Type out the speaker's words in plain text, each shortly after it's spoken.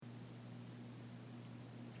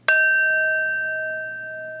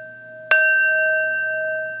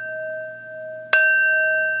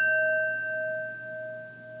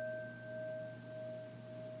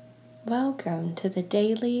Welcome to the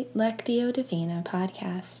Daily Lectio Divina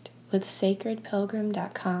podcast with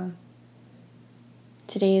sacredpilgrim.com.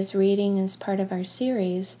 Today's reading is part of our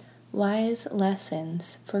series, Wise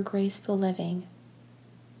Lessons for Graceful Living,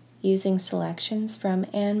 using selections from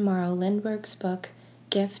Anne Morrow Lindbergh's book,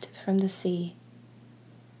 Gift from the Sea.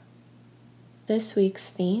 This week's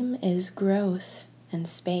theme is growth and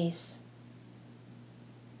space.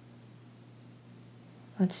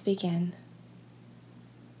 Let's begin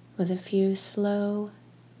with a few slow,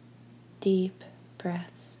 deep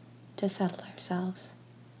breaths to settle ourselves.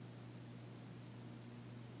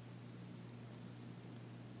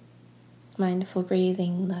 Mindful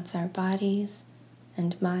breathing lets our bodies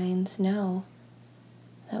and minds know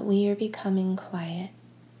that we are becoming quiet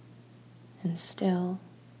and still,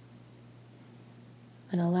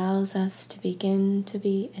 and allows us to begin to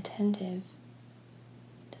be attentive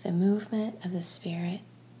to the movement of the Spirit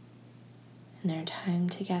in our time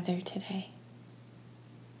together today.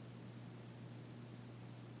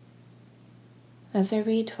 As I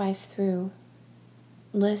read twice through,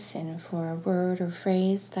 listen for a word or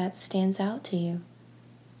phrase that stands out to you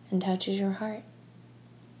and touches your heart.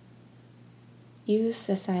 Use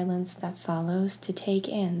the silence that follows to take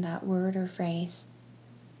in that word or phrase.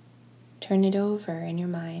 Turn it over in your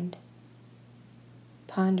mind.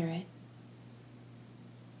 Ponder it.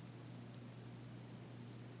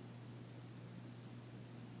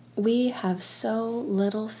 We have so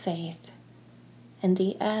little faith in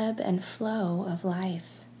the ebb and flow of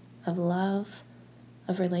life, of love,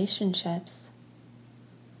 of relationships.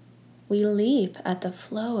 We leap at the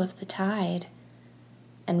flow of the tide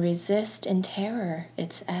and resist in terror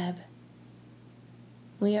its ebb.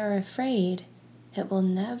 We are afraid it will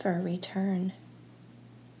never return.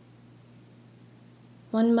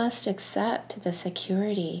 One must accept the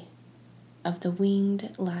security of the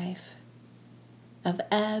winged life, of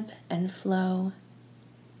ebb and flow,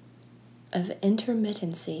 of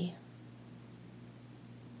intermittency.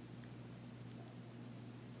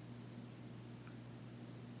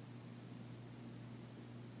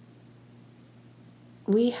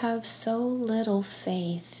 We have so little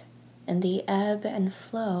faith in the ebb and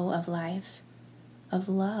flow of life, of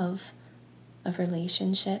love, of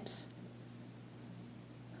relationships.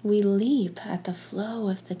 We leap at the flow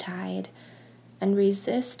of the tide and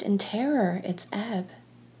resist in terror its ebb.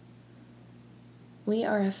 We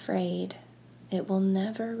are afraid it will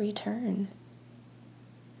never return.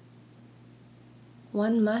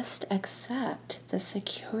 One must accept the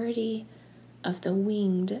security of the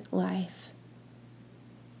winged life,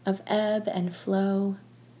 of ebb and flow,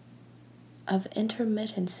 of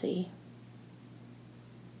intermittency.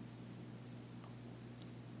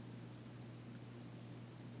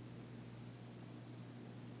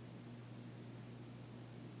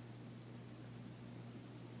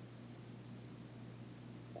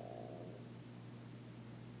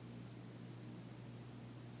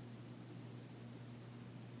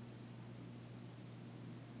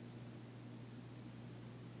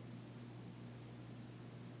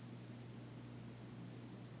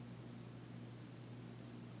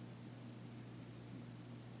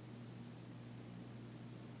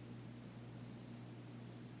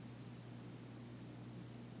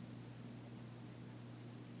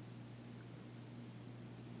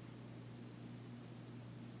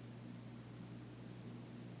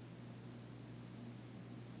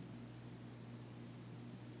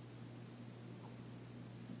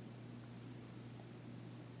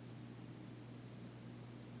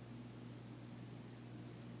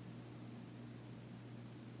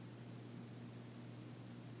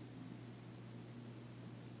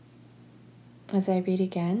 As I read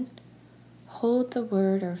again, hold the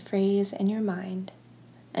word or phrase in your mind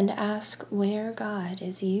and ask where God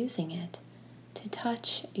is using it to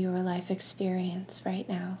touch your life experience right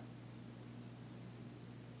now.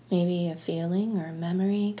 Maybe a feeling or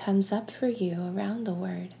memory comes up for you around the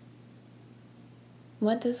word.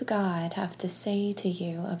 What does God have to say to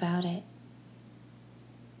you about it?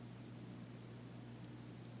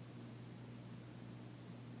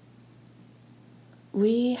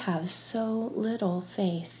 We have so little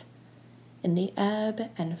faith in the ebb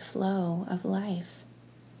and flow of life,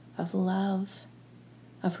 of love,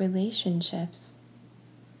 of relationships.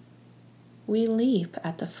 We leap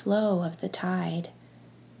at the flow of the tide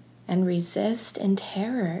and resist in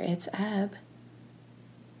terror its ebb.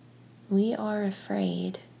 We are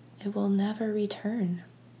afraid it will never return.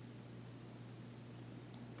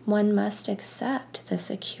 One must accept the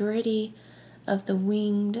security of the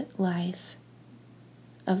winged life,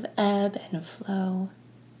 of ebb and flow,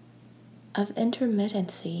 of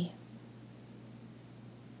intermittency.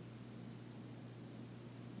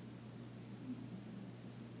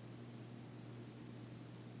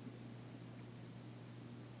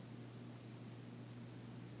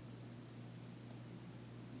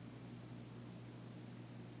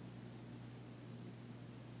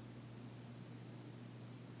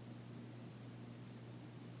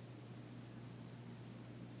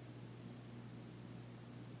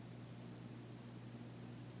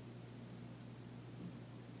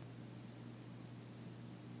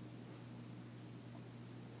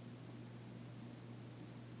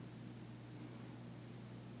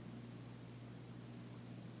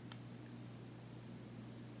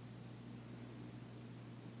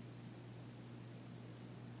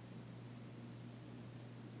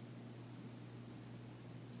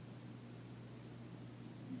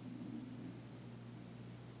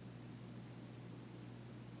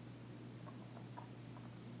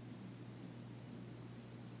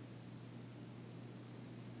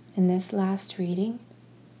 In this last reading,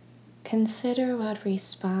 consider what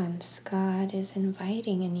response God is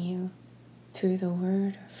inviting in you through the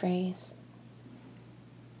word or phrase.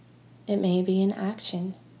 It may be an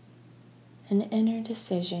action, an inner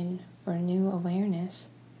decision or new awareness,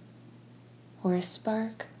 or a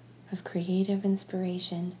spark of creative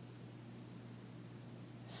inspiration.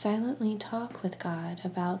 Silently talk with God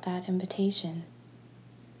about that invitation.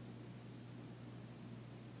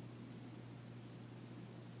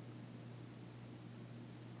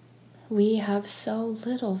 We have so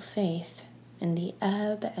little faith in the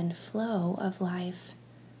ebb and flow of life,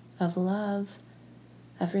 of love,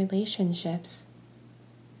 of relationships.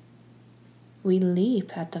 We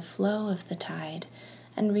leap at the flow of the tide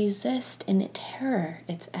and resist in terror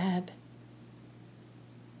its ebb.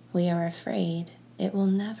 We are afraid it will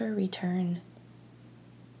never return.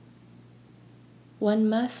 One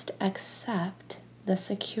must accept the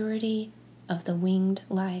security of the winged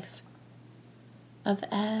life, of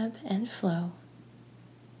ebb and flow,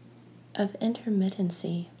 of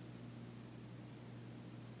intermittency.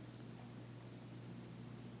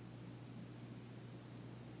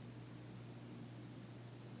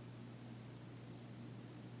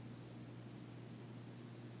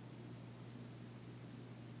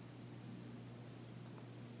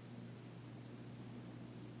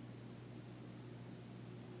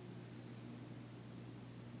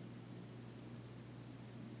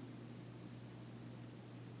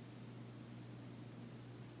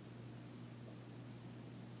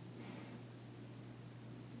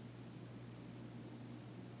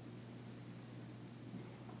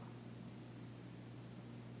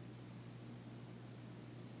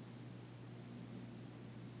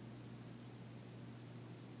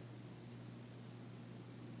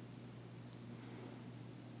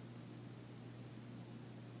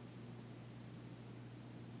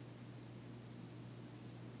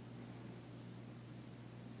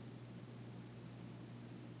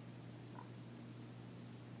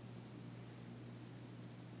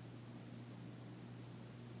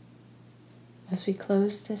 As we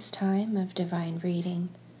close this time of divine reading,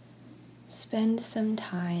 spend some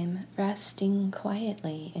time resting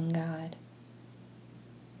quietly in God.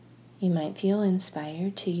 You might feel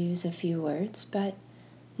inspired to use a few words, but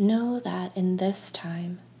know that in this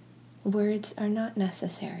time, words are not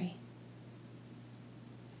necessary.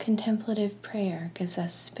 Contemplative prayer gives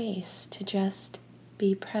us space to just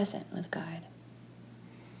be present with God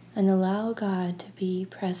and allow God to be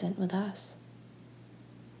present with us.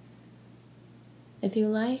 If you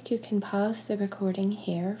like, you can pause the recording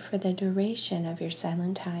here for the duration of your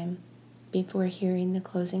silent time before hearing the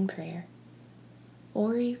closing prayer,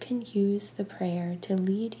 or you can use the prayer to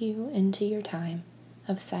lead you into your time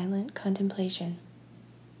of silent contemplation.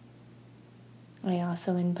 I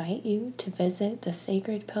also invite you to visit the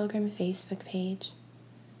Sacred Pilgrim Facebook page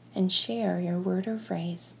and share your word or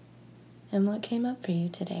phrase and what came up for you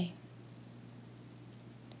today.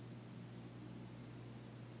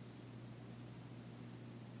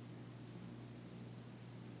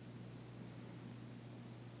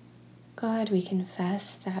 God, we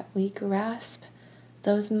confess that we grasp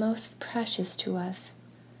those most precious to us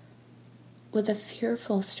with a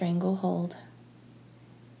fearful stranglehold.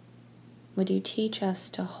 Would you teach us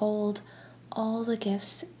to hold all the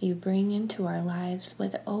gifts you bring into our lives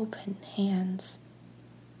with open hands,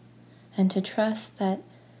 and to trust that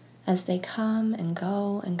as they come and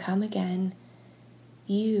go and come again,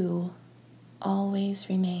 you always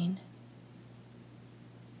remain.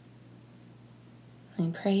 We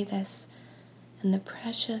pray this in the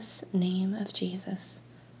precious name of Jesus.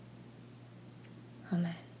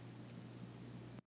 Amen.